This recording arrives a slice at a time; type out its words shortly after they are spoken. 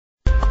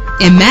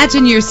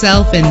Imagine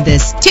yourself in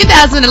this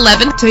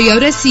 2011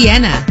 Toyota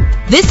Sienna.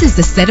 This is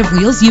the set of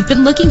wheels you've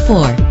been looking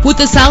for, with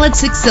a solid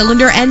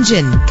 6-cylinder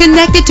engine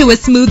connected to a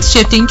smooth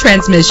shifting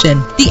transmission.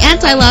 The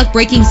anti-lock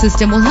braking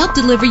system will help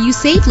deliver you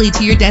safely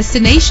to your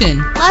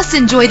destination. Plus,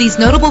 enjoy these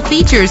notable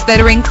features that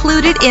are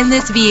included in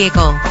this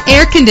vehicle: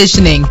 air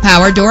conditioning,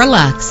 power door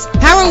locks,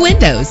 power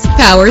windows,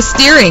 power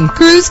steering,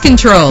 cruise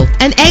control,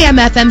 an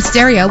AM/FM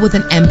stereo with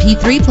an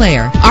MP3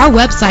 player. Our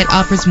website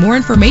offers more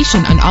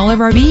information on all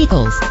of our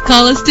vehicles.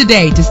 Call us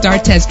today to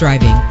start test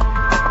driving.